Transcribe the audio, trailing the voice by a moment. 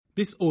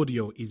This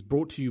audio is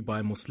brought to you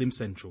by Muslim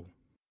Central.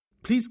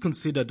 Please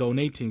consider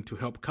donating to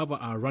help cover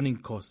our running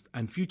costs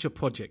and future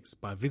projects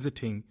by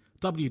visiting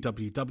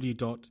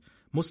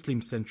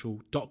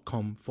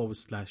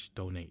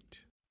www.muslimcentral.com/donate.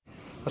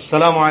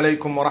 Assalamu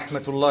alaikum wa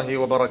rahmatullahi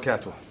wa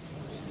barakatuh.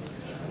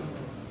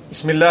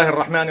 Bismillahir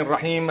Rahmanir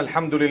Rahim.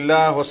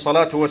 Alhamdulillah wa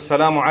salatu wa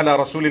salamu ala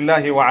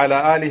Rasulillahi wa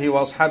ala alihi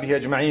wa ashabihi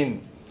ajma'in.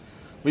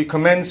 We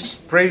commence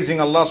praising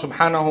Allah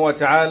subhanahu wa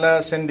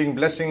ta'ala, sending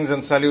blessings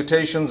and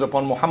salutations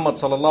upon Muhammad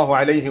sallallahu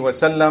alayhi wa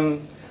sallam,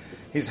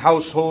 his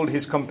household,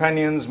 his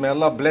companions. May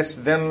Allah bless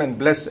them and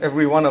bless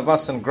every one of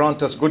us and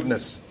grant us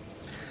goodness.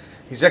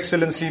 His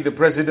Excellency, the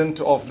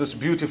President of this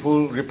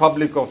beautiful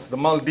Republic of the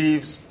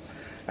Maldives,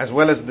 as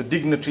well as the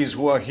dignitaries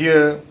who are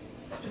here,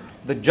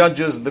 the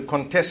judges, the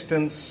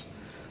contestants,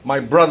 my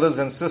brothers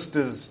and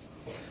sisters,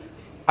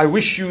 I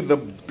wish you the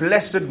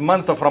blessed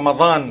month of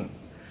Ramadan,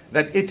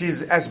 that it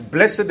is as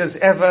blessed as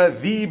ever,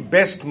 the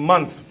best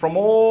month from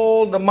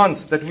all the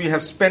months that we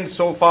have spent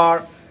so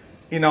far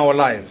in our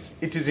lives.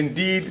 It is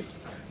indeed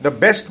the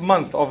best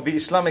month of the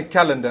Islamic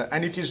calendar,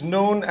 and it is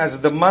known as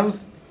the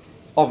month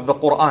of the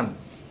Qur'aan.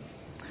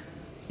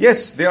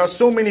 Yes, there are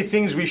so many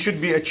things we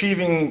should be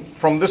achieving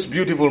from this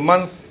beautiful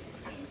month.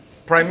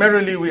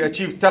 Primarily, we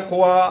achieve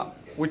taqwa,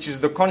 which is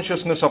the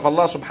consciousness of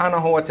Allah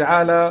subhanahu wa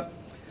ta'ala.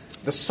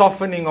 The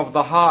softening of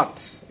the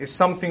heart is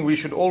something we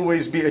should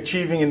always be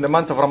achieving in the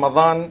month of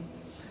Ramadan.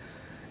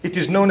 It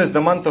is known as the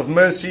month of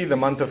mercy, the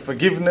month of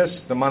forgiveness,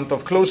 the month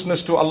of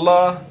closeness to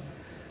Allah.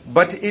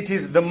 But it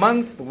is the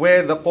month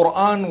where the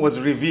Qur'an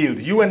was revealed.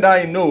 You and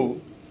I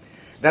know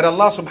that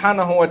Allah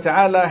subhanahu wa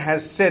ta'ala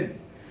has said,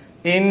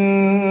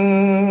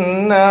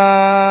 إِنَّا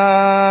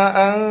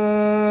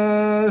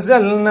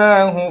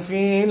أَنزَلْنَاهُ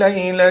فِي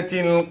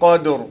لَيْلَةِ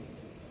الْقَدْرِ.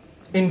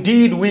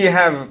 Indeed, we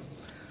have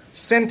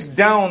sent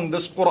down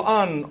this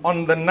Qur'an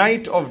on the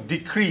night of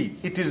decree.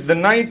 It is the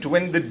night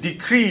when the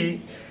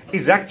decree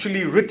is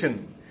actually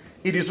written.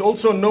 It is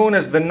also known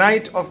as the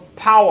night of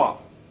power.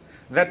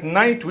 That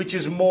night which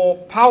is more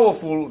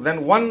powerful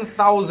than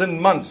 1,000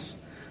 months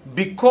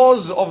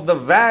because of the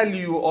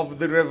value of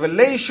the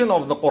revelation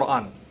of the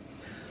Qur'an.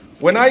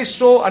 When I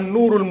saw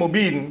An-Nurul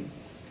Mubin,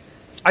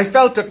 I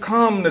felt a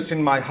calmness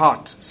in my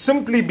heart,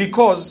 simply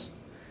because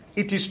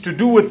it is to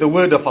do with the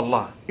word of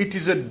Allah. It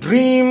is a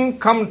dream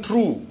come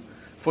true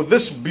for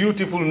this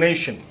beautiful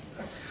nation.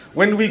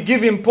 When we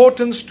give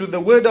importance to the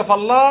word of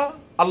Allah,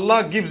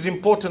 Allah gives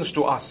importance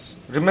to us.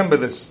 Remember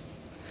this.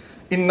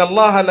 إِنَّ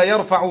اللَّهَ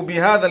لَيَرْفَعُ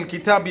بِهَذَا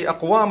الْكِتَابِ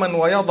أَقْوَامًا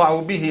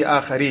وَيَضَعُ بِهِ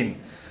آخَرِينَ.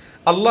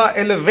 Allah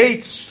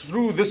elevates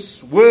through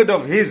this word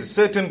of His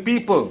certain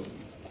people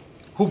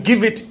who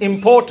give it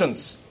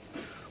importance,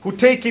 who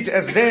take it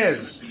as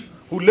theirs,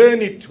 who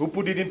learn it, who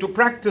put it into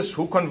practice,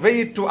 who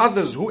convey it to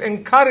others, who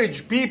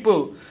encourage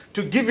people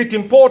to give it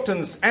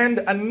importance. And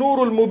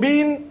An-Nurul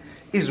Mubin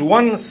is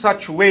one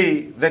such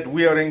way that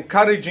we are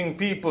encouraging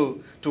people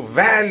to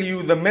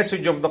value the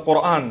message of the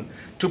Qur'an,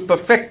 to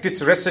perfect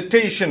its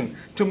recitation,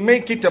 to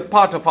make it a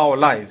part of our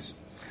lives.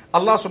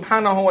 Allah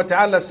subhanahu wa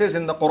ta'ala says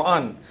in the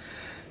Qur'an,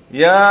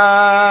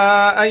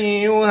 يَا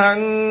أَيُّهَا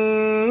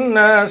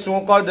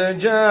النَّاسُ قَدْ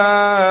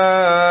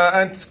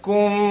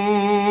جَاءَتْكُمْ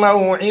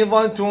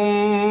مَوْعِظَةٌ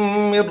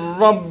مِّن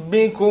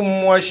رَّبِّكُمْ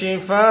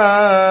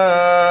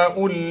وَشِفَاءٌ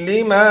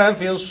لِّمَا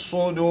فِي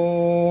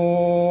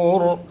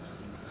الصُّدُورِ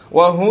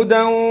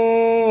وَهُدًى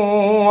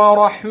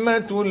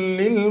وَرَحْمَةٌ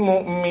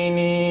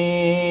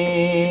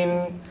لِّلْمُؤْمِنِينَ.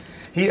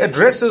 He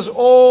addresses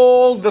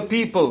all the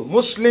people,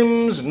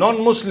 Muslims,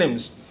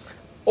 non-Muslims,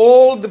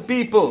 all the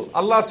people.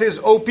 Allah says,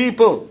 O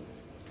people,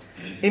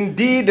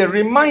 indeed a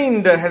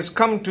reminder has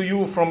come to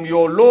you from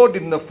your Lord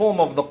in the form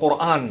of the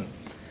Qur'an,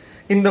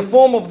 in the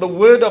form of the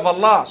word of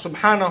Allah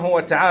subhanahu wa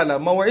ta'ala.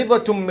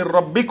 مَوْعِظَةٌ مِّن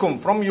رَبِّكُمْ.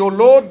 From your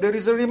Lord there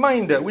is a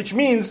reminder, which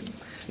means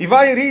if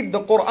I read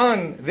the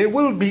Qur'an, there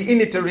will be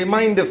in it a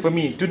reminder for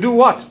me. To do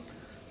what?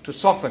 To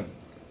soften.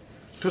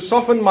 To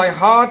soften my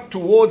heart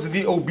towards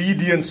the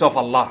obedience of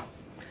Allah.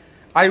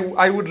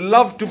 I would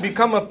love to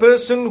become a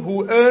person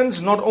who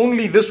earns not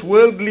only this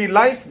worldly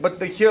life, but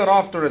the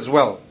hereafter as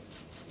well.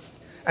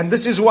 And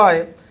this is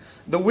why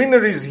the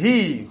winner is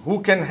he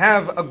who can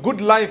have a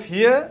good life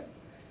here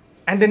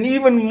and an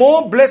even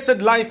more blessed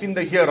life in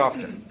the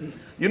hereafter.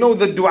 You know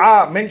the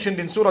dua mentioned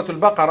in Surah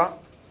Al-Baqarah,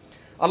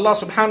 Allah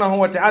subhanahu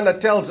wa ta'ala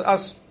tells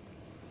us,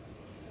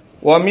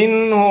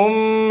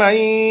 وَمِنْهُمْ مَنْ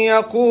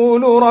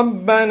يَقُولُ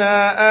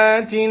رَبَّنَا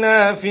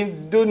آتِنَا فِي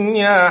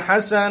الدُّنْيَا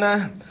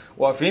حَسَنَةً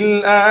وَفِي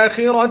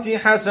الْآخِرَةِ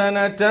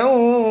حَسَنَةً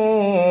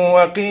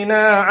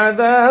وَقِنَا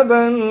عَذَابَ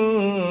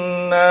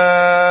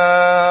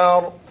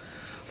النَّارِ.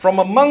 From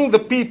among the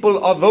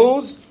people are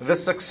those, the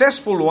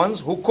successful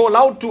ones, who call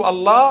out to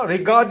Allah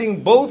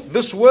regarding both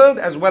this world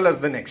as well as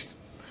the next.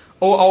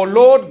 O our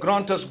Lord,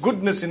 grant us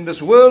goodness in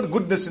this world,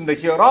 goodness in the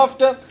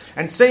hereafter,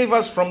 and save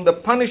us from the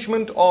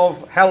punishment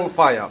of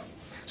hellfire.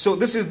 So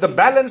this is the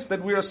balance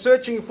that we are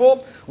searching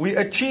for. We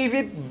achieve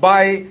it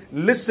by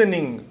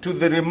listening to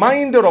the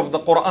reminder of the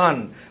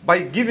Qur'an,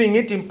 by giving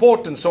it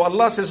importance. So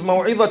Allah says,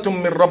 مَوْعِظَةٌ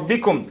مِّن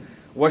رَبِّكُمْ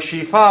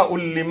وَشِفَاءٌ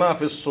لِمَا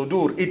فِي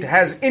الصُّدُورِ. It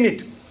has in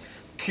it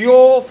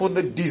cure for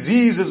the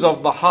diseases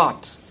of the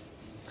heart.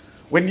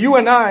 When you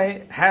and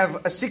I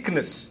have a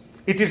sickness,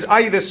 it is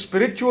either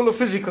spiritual or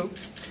physical.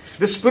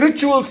 The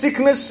spiritual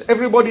sickness,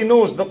 everybody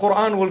knows the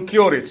Qur'an will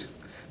cure it.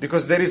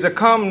 Because there is a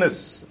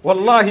calmness.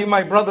 Wallahi,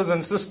 my brothers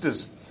and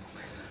sisters,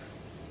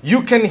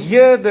 you can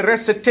hear the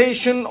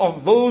recitation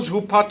of those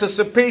who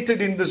participated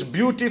in this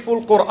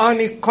beautiful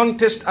Quranic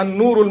contest,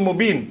 An-Nurul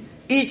Mubin.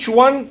 Each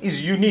one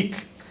is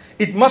unique.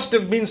 It must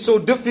have been so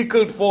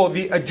difficult for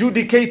the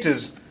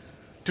adjudicators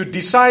to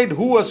decide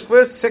who was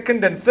first,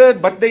 second and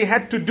third, but they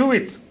had to do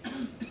it.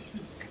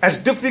 As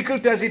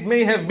difficult as it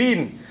may have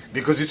been,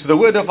 because it's the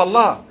word of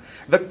Allah.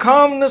 The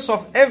calmness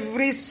of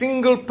every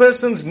single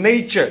person's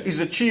nature is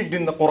achieved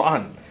in the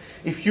Qur'an.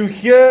 If you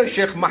hear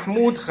Sheikh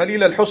Mahmoud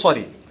Khalil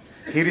al-Husari,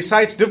 he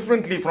recites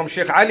differently from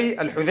Sheikh Ali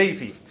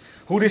al-Hudayfi,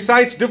 who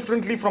recites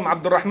differently from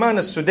Abdul Rahman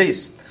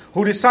al-Sudais,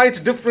 who recites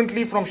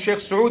differently from Sheikh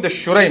Saud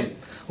al-Shuraim,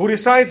 who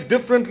recites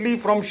differently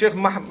from Sheikh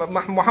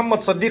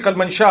Muhammad Sadiq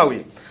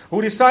al-Manshawi, who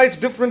recites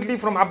differently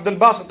from Abdul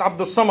Basit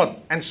Abdul Samad,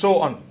 and so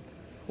on.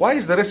 Why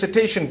is the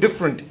recitation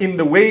different in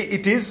the way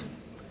it is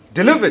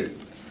delivered?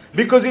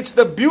 Because it's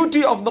the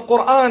beauty of the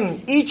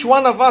Qur'an. Each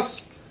one of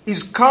us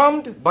is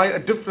calmed by a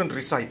different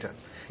reciter.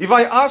 If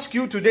I ask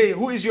you today,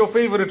 who is your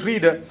favorite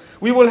reader?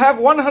 We will have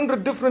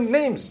 100 different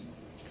names.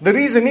 The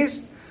reason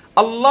is,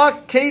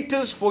 Allah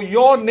caters for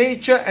your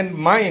nature and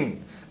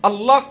mine.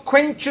 Allah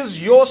quenches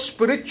your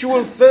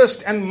spiritual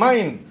thirst and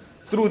mine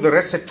through the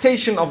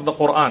recitation of the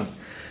Qur'an.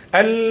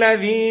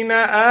 الَّذِينَ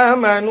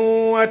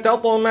آمَنُوا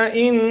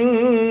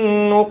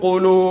وَتَطْمَئِنُّ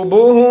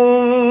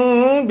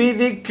قُلُوبُهُمْ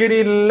بِذِكْرِ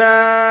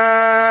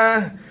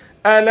اللَّهِ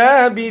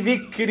أَلَا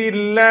بِذِكْرِ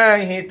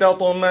اللَّهِ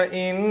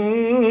تَطْمَئِنُّ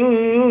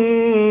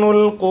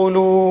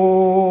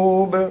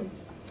الْقُلُوبُ.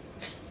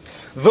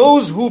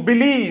 Those who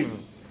believe,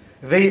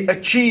 they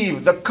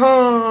achieve the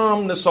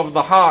calmness of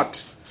the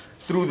heart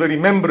through the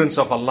remembrance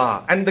of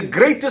Allah. And the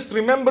greatest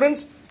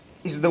remembrance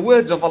is the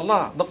words of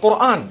Allah, the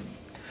Qur'an.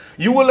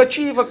 You will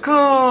achieve a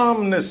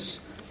calmness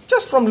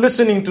just from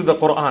listening to the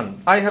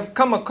Qur'an. I have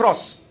come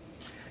across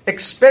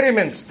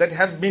experiments that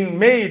have been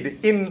made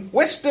in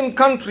Western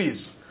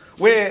countries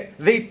where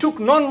they took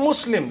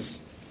non-Muslims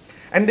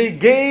and they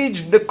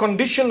gauged the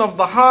condition of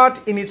the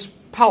heart in its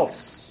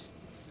pulse.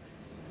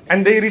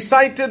 And they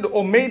recited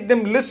or made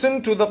them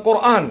listen to the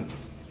Qur'an.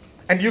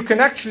 And you can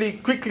actually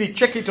quickly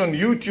check it on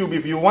YouTube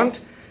if you want,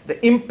 the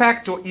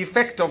impact or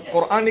effect of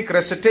Quranic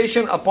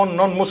recitation upon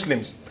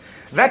non-Muslims.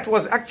 That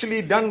was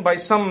actually done by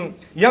some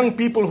young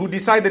people who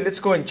decided, let's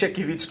go and check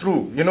if it's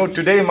true. You know,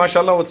 today,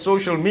 mashallah, with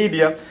social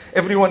media,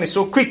 everyone is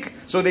so quick.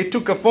 So they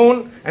took a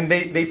phone and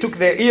they took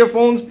their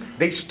earphones.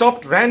 They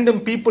stopped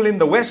random people in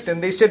the West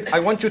and they said,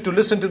 I want you to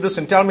listen to this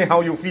and tell me how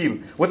you feel.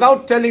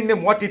 Without telling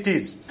them what it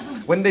is.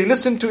 When they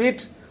listen to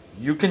it,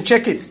 you can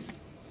check it.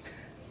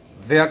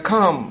 They are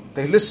calm.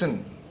 They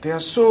listen. They are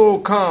so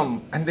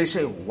calm. And they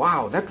say,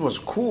 wow, that was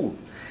cool.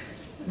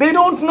 They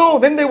don't know.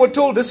 Then they were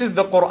told, this is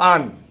the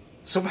Qur'an.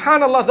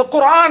 Subhanallah, the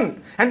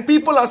Qur'an. And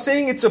people are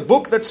saying it's a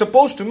book that's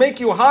supposed to make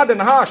you hard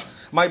and harsh.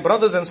 My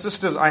brothers and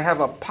sisters, I have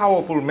a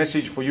powerful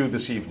message for you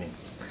this evening.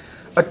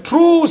 A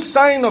true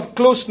sign of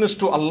closeness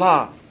to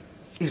Allah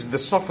is the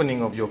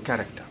softening of your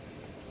character.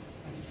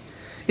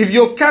 If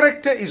your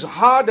character is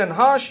hard and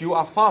harsh, you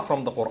are far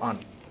from the Qur'an.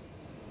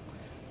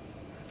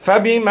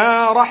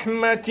 فَبِمَا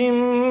رَحْمَةٍ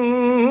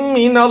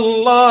مِّنَ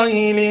اللَّهِ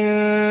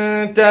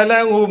لِنْتَ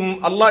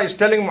لَهُمْ. Allah is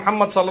telling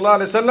Muhammad sallallahu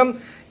alaihi wasallam,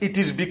 it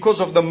is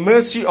because of the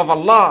mercy of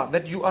Allah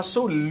that you are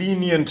so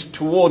lenient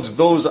towards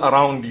those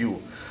around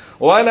you.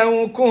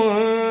 وَلَوْ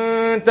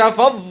كُنْتَ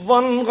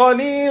فَظًّا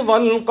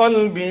غَلِيظَ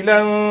الْقَلْبِ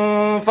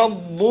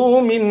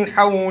لَنْفَضُّوا مِنْ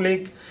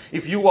حَوْلِكَ.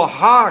 If you were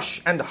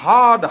harsh and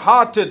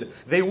hard-hearted,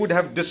 they would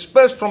have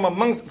dispersed from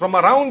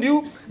around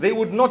you. They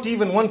would not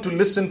even want to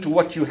listen to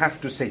what you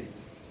have to say.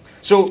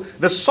 So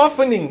the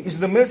softening is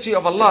the mercy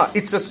of Allah.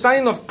 It's a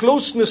sign of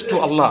closeness to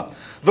Allah.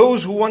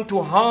 Those who want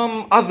to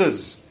harm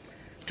others.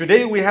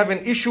 Today we have an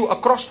issue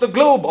across the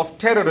globe of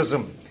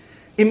terrorism.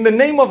 In the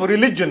name of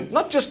religion,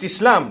 not just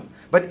Islam,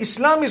 but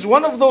Islam is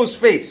one of those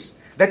faiths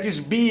that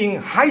is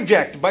being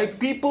hijacked by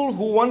people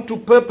who want to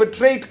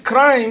perpetrate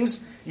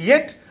crimes,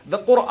 yet the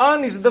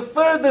Qur'an is the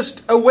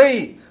furthest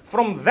away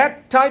from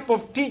that type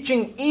of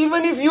teaching.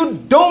 Even if you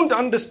don't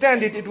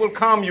understand it, it will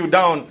calm you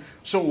down.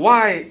 So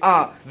why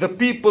are the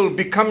people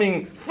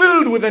becoming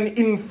filled with an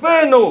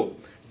inferno?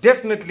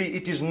 Definitely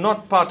it is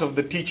not part of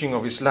the teaching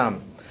of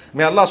Islam.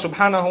 May Allah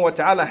subhanahu wa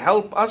ta'ala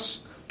help us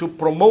to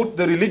promote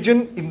the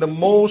religion in the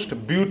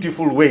most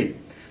beautiful way.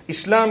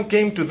 Islam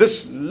came to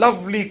this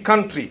lovely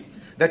country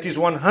that is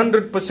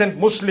 100%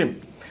 Muslim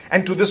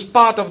and to this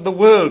part of the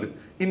world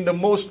in the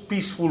most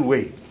peaceful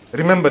way.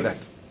 Remember that.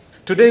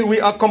 Today we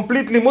are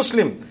completely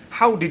Muslim.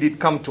 How did it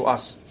come to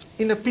us?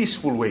 In a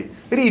peaceful way.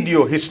 Read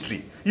your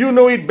history. You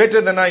know it better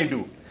than I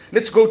do.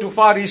 Let's go to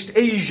Far East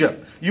Asia.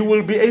 You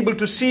will be able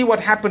to see what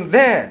happened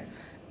there.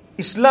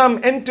 Islam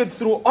entered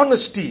through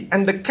honesty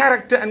and the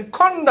character and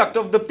conduct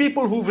of the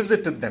people who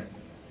visited them.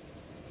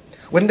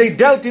 When they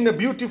dealt in a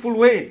beautiful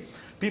way,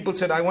 People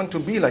said, I want to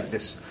be like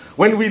this.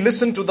 When we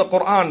listen to the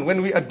Qur'an,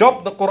 when we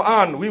adopt the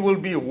Qur'an, we will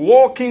be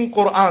walking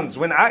Qur'ans.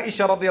 When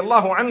Aisha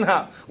radiallahu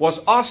anha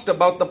was asked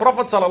about the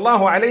Prophet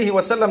sallallahu alaihi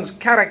wasallam's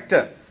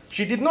character,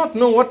 she did not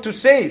know what to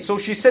say. So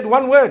she said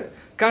one word,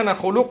 كَانَ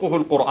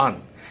خُلُقُهُ الْقُرْآنِ.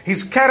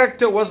 His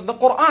character was the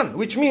Qur'an,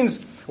 which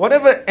means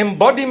whatever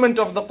embodiment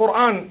of the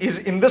Qur'an is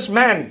in this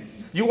man.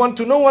 You want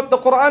to know what the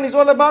Qur'an is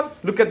all about?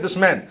 Look at this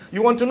man.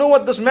 You want to know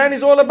what this man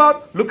is all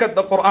about? Look at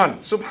the Qur'an.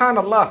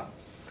 Subhanallah.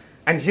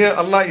 And here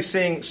Allah is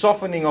saying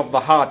softening of the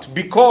heart,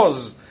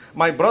 because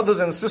my brothers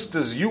and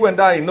sisters, you and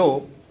I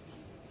know,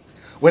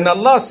 when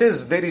Allah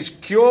says there is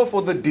cure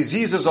for the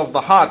diseases of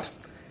the heart,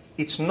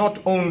 it's not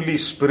only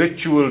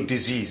spiritual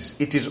disease,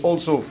 it is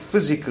also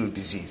physical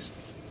disease.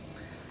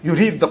 You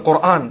read the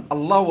Qur'an,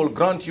 Allah will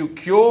grant you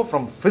cure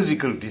from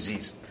physical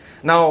disease.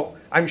 Now,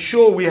 I'm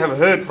sure we have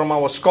heard from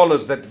our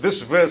scholars that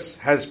this verse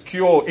has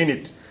cure in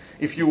it.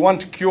 If you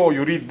want cure,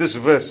 you read this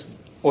verse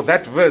or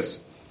that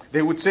verse.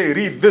 They would say,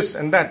 read this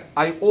and that.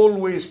 I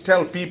always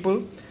tell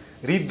people,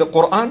 read the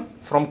Qur'an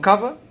from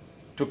cover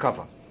to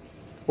cover.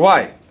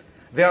 Why?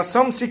 There are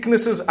some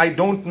sicknesses I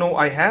don't know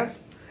I have,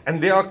 and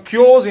there are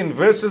cures in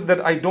verses that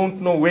I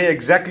don't know where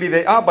exactly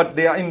they are, but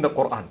they are in the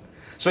Qur'an.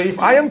 So if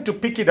I am to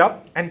pick it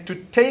up and to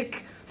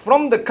take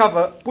from the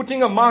cover,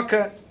 putting a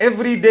marker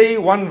every day,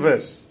 one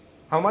verse.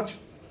 How much?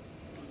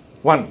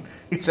 One.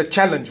 It's a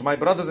challenge. My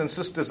brothers and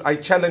sisters, I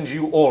challenge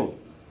you all.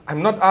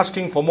 I'm not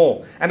asking for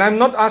more. And I'm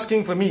not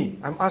asking for me.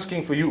 I'm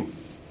asking for you.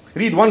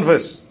 Read one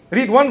verse.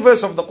 Read one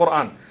verse of the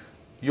Qur'an.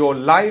 Your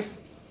life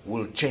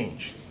will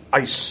change.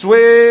 I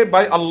swear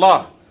by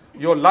Allah,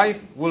 your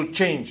life will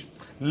change.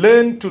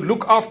 Learn to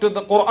look after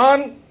the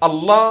Qur'an.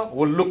 Allah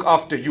will look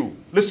after you.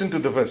 Listen to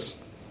the verse.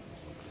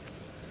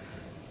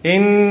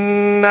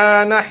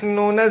 إِنَّا نَحْنُ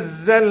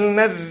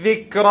نَزَّلْنَا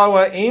الذِّكْرَ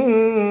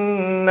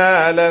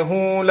وَإِنَّا لَهُ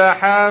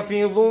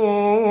لَحَافِظُونَ.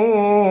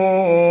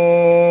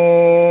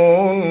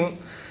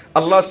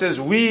 Allah says,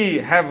 we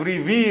have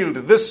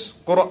revealed this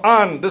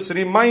Qur'an, this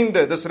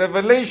reminder, this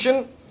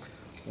revelation.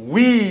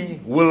 We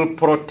will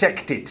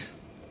protect it.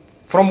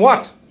 From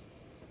what?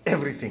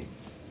 Everything.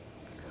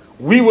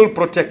 We will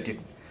protect it.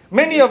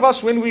 Many of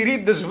us, when we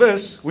read this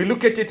verse, we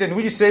look at it and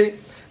we say,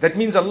 that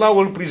means Allah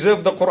will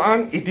preserve the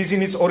Qur'an. It is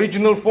in its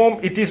original form.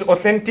 It is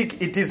authentic.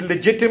 It is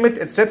legitimate,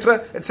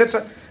 etc.,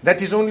 etc.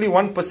 That is only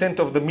 1%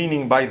 of the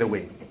meaning, by the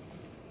way.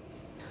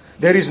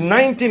 There is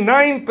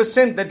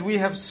 99% that we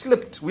have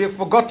slipped. We have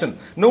forgotten.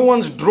 No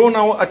one's drawn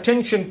our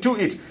attention to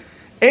it.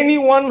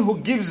 Anyone who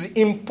gives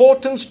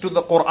importance to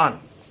the Qur'an,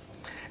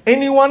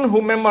 anyone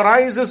who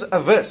memorizes a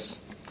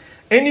verse,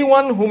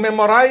 anyone who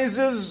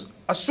memorizes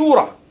a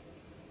surah,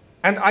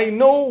 and I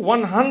know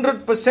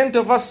 100%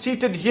 of us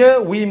seated here,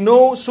 we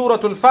know Surah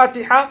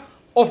Al-Fatiha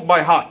off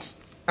by heart.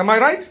 Am I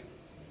right?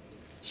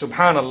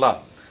 Subhanallah.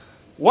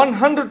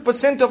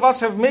 100% of us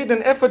have made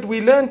an effort.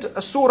 We learned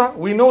a surah.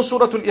 We know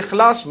Surah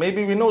Al-Ikhlas.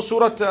 Maybe we know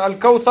Surah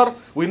Al-Kawthar.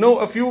 We know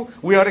a few.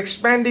 We are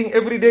expanding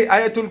every day.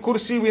 Ayatul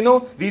Kursi. We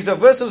know these are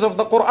verses of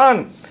the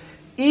Qur'an.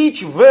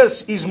 Each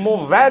verse is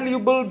more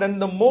valuable than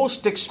the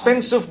most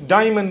expensive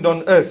diamond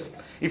on earth.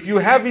 If you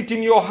have it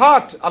in your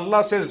heart,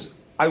 Allah says,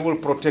 I will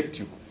protect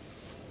you.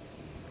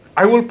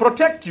 I will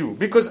protect you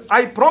because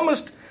I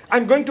promised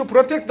I'm going to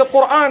protect the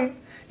Qur'an.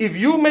 If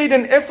you made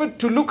an effort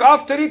to look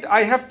after it,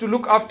 I have to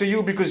look after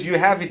you because you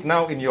have it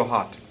now in your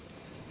heart.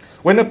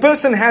 When a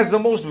person has the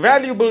most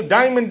valuable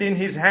diamond in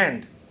his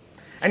hand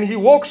and he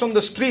walks on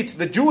the street,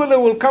 the jeweler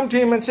will come to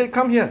him and say,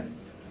 come here,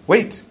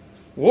 wait.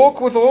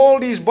 Walk with all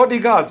these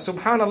bodyguards,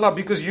 subhanallah,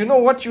 because you know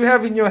what you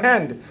have in your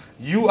hand.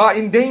 You are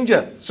in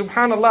danger,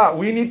 subhanallah.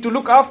 We need to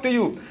look after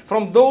you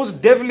from those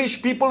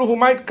devilish people who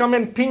might come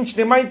and pinch.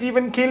 They might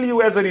even kill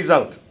you as a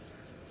result.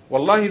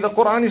 Wallahi, the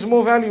Qur'an is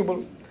more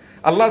valuable.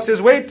 Allah says,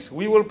 wait,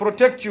 we will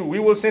protect you. We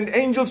will send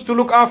angels to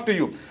look after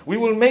you. We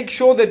will make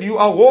sure that you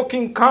are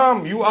walking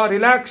calm, you are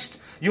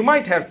relaxed. You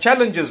might have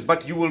challenges,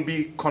 but you will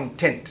be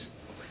content.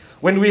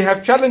 When we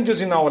have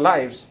challenges in our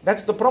lives,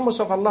 that's the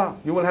promise of Allah.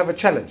 You will have a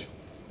challenge.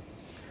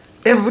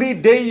 Every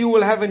day you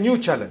will have a new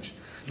challenge.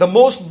 The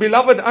most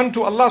beloved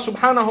unto Allah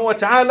subhanahu wa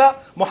ta'ala,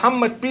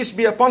 Muhammad, peace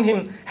be upon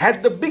him,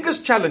 had the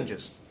biggest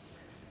challenges.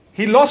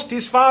 He lost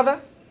his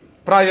father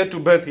prior to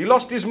birth. He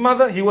lost his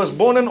mother. He was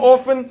born an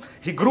orphan.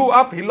 He grew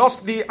up. He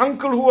lost the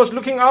uncle who was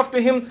looking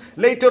after him.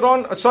 Later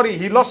on,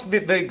 he lost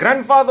the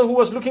grandfather who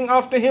was looking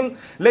after him.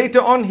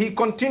 Later on, he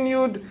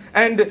continued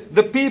and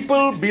the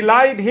people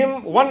belied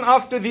him one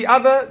after the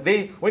other.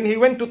 When he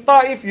went to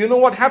Taif, you know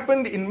what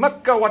happened? In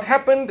Mecca, what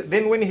happened?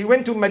 Then when he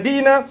went to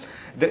Medina,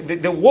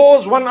 the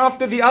wars one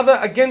after the other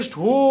against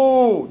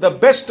who? The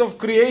best of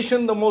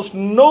creation, the most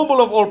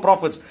noble of all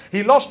prophets.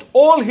 He lost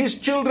all his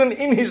children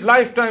in his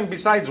lifetime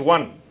besides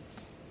one.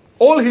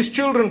 All his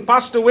children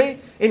passed away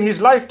in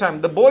his lifetime.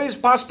 The boys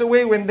passed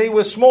away when they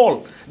were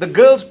small. The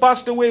girls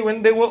passed away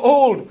when they were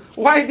old.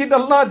 Why did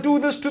Allah do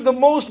this to the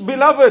most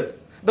beloved,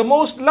 the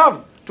most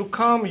loved? To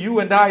calm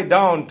you and I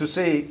down to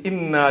say,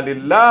 Inna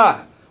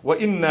lillah wa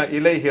inna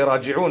ilayhi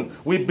raji'un.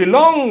 We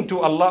belong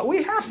to Allah.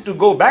 We have to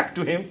go back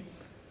to Him.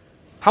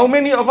 How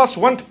many of us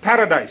want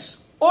paradise?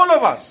 All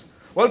of us.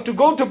 Well, to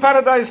go to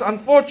paradise,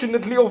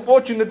 unfortunately or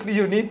fortunately,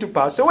 you need to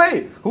pass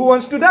away. Who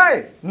wants to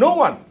die? No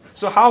one.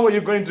 So how are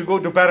you going to go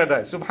to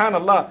paradise?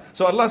 Subhanallah.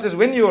 So Allah says,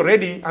 when you are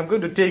ready, I'm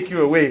going to take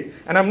you away.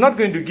 And I'm not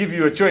going to give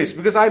you a choice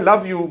because I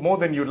love you more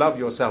than you love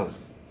yourself.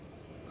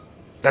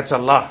 That's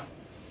Allah.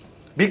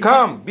 Be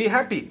calm, be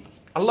happy.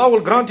 Allah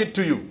will grant it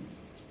to you.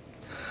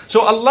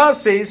 So Allah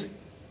says,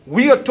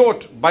 we are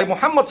taught by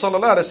Muhammad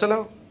sallallahu alaihi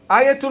wasallam,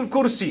 Ayatul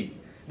Kursi,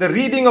 the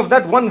reading of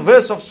that one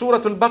verse of Surah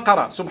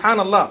Al-Baqarah.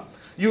 Subhanallah.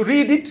 You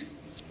read it,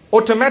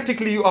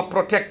 automatically you are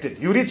protected.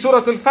 You read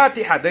Surah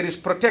Al-Fatiha, there is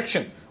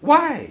protection.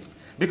 Why?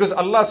 Because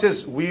Allah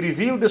says, we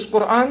reveal this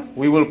Qur'an,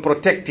 we will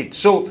protect it.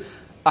 So,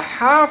 a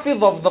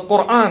hafiz of the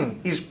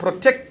Qur'an is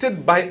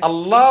protected by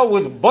Allah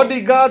with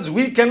bodyguards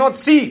we cannot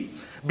see.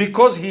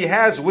 Because he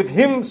has with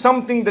him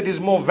something that is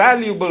more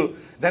valuable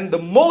than the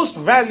most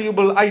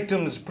valuable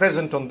items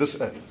present on this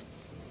earth.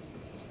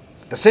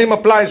 The same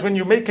applies when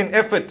you make an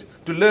effort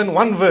to learn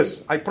one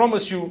verse. I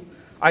promise you,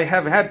 I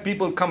have had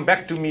people come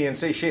back to me and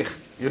say, Sheikh,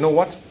 you know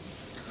what?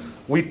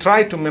 We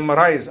try to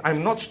memorize.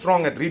 I'm not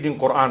strong at reading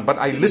Qur'an, but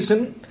I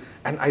listen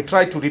and I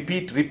try to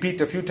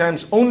repeat a few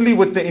times only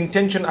with the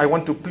intention I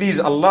want to please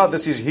Allah.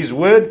 This is His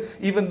word,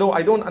 even though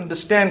I don't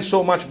understand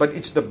so much, but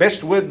it's the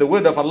best word, the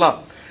word of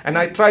Allah. And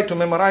I try to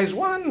memorize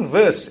one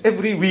verse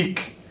every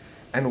week.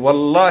 And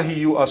wallahi,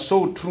 you are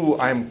so true,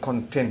 I am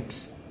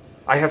content.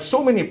 I have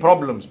so many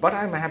problems, but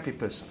I am a happy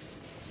person.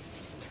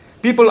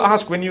 People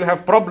ask, when you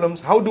have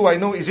problems, how do I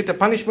know, is it a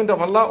punishment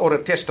of Allah or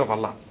a test of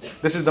Allah?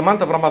 This is the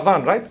month of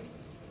Ramadan, right?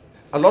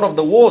 A lot of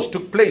the wars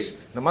took place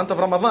in the month of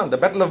Ramadan. The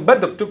Battle of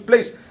Badr took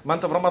place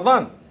month of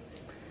Ramadan.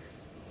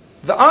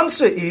 The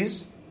answer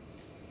is,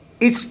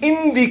 it's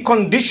in the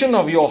condition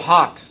of your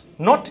heart,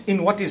 not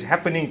in what is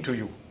happening to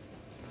you.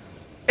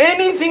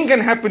 Anything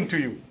can happen to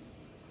you.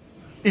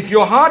 If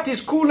your heart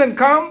is cool and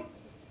calm,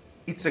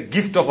 it's a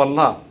gift of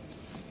Allah.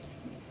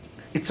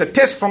 It's a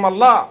test from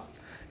Allah,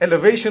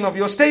 elevation of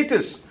your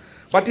status.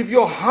 But if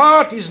your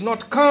heart is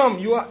not calm,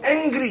 you are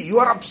angry, you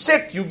are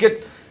upset, you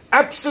get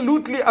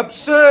absolutely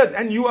absurd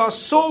and you are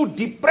so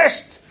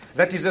depressed,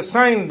 that is a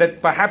sign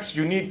that perhaps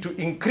you need to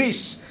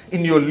increase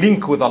in your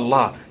link with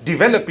Allah.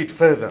 Develop it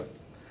further.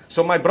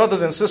 So my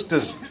brothers and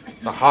sisters,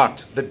 the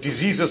heart, the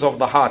diseases of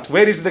the heart.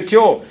 Where is the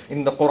cure?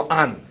 In the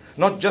Qur'an.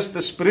 Not just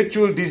the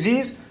spiritual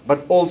disease,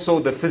 but also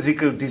the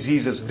physical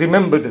diseases.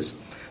 Remember this.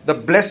 The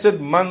blessed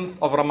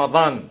month of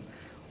Ramadan,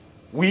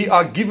 we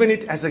are given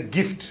it as a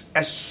gift.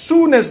 As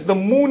soon as the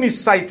moon is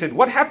sighted,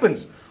 what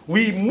happens?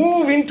 We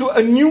move into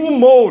a new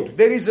mode.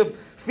 There is a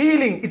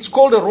feeling, it's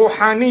called a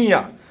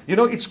ruhaniyah. You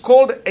know, it's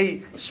called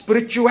a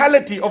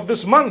spirituality of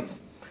this month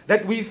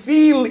that we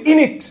feel in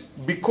it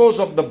because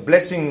of the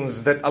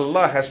blessings that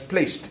Allah has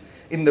placed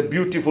in the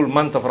beautiful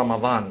month of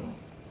Ramadan.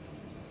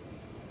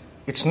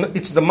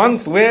 It's the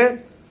month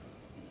where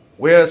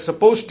we're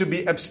supposed to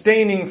be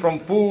abstaining from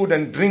food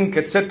and drink,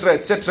 etc.,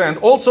 etc., and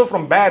also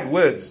from bad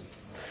words.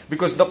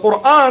 Because the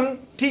Qur'an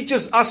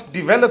teaches us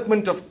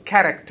development of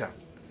character,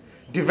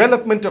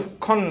 development of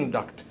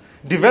conduct,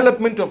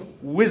 development of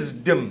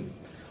wisdom.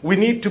 We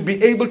need to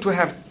be able to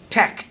have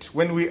tact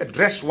when we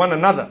address one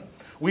another.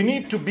 We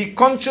need to be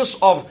conscious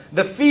of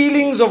the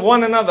feelings of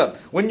one another.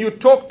 When you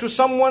talk to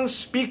someone,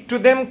 speak to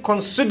them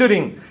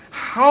considering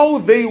how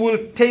they will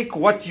take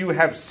what you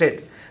have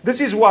said. This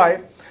is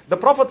why the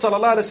Prophet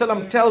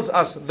ﷺ tells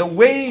us the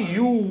way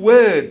you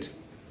word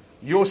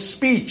your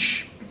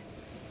speech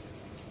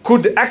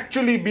could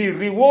actually be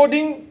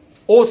rewarding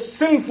or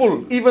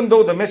sinful, even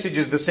though the message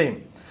is the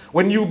same.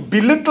 When you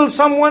belittle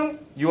someone,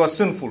 you are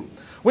sinful.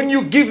 When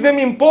you give them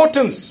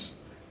importance,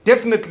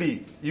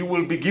 definitely you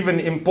will be given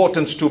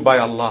importance to by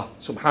Allah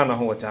subhanahu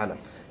wa ta'ala.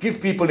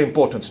 Give people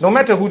importance, no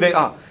matter who they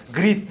are.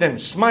 Greet them,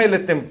 smile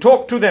at them,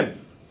 talk to them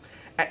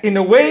in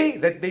a way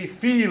that they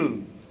feel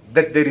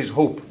that there is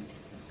hope.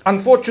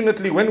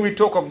 Unfortunately, when we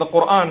talk of the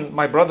Qur'an,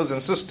 my brothers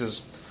and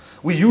sisters,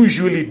 we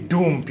usually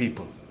doom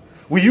people.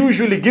 We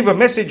usually give a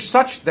message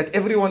such that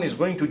everyone is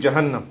going to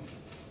Jahannam.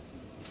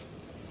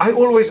 I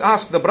always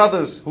ask the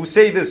brothers who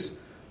say this,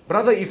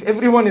 brother, if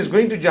everyone is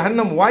going to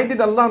Jahannam, why did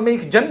Allah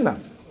make Jannah?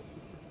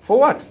 For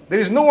what? There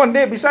is no one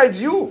there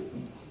besides you.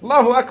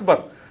 Allahu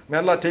Akbar. May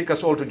Allah take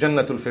us all to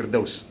Jannatul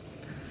Firdaus.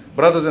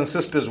 Brothers and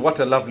sisters, what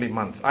a lovely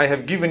month. I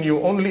have given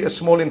you only a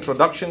small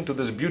introduction to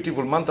this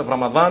beautiful month of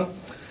Ramadan,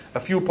 a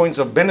few points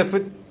of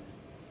benefit,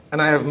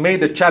 and I have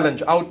made a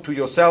challenge out to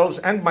yourselves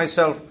and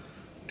myself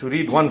to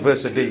read one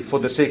verse a day for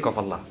the sake of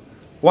Allah.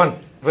 One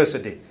verse a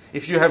day.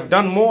 If you have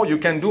done more, you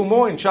can do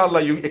more.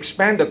 Inshallah, you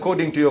expand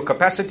according to your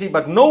capacity,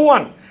 but no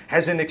one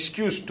has an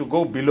excuse to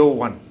go below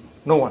one.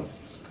 No one.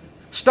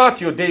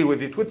 Start your day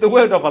with it, with the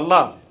word of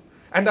Allah.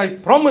 And I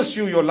promise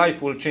you, your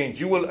life will change.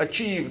 You will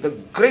achieve the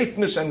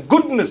greatness and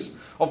goodness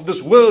of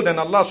this world, and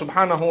Allah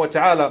subhanahu wa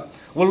ta'ala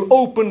will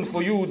open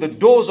for you the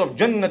doors of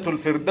Jannatul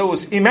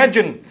Firdaus.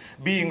 Imagine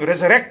being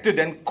resurrected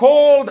and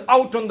called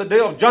out on the day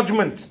of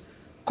judgment.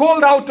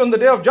 Called out on the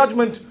day of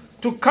judgment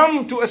to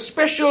come to a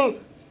special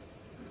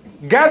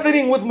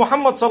gathering with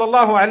Muhammad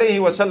sallallahu alayhi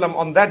wasallam.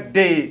 On that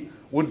day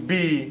would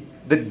be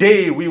the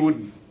day we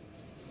would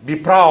be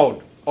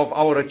proud of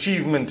our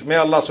achievement. May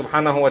Allah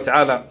subhanahu wa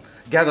ta'ala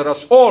gather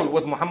us all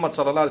with Muhammad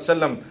sallallahu alaihi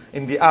wasallam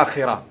in the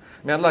akhirah.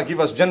 May Allah give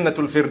us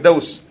Jannatul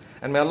Firdaus.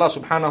 And may Allah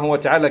subhanahu wa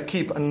ta'ala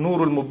keep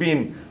An-Nurul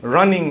Mubin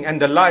running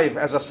and alive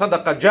as a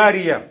sadaqah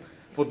jariyah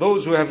for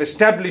those who have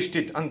established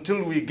it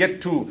until we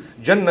get to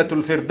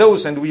Jannatul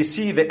Firdaus and we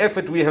see the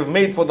effort we have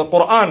made for the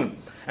Qur'an.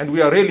 And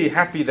we are really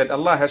happy that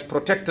Allah has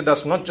protected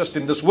us not just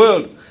in this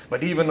world,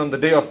 but even on the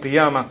day of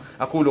Qiyamah.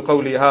 أقول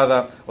قولي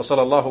هذا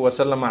وصلى الله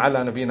وسلم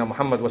على نبينا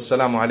محمد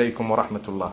والسلام عليكم ورحمة الله.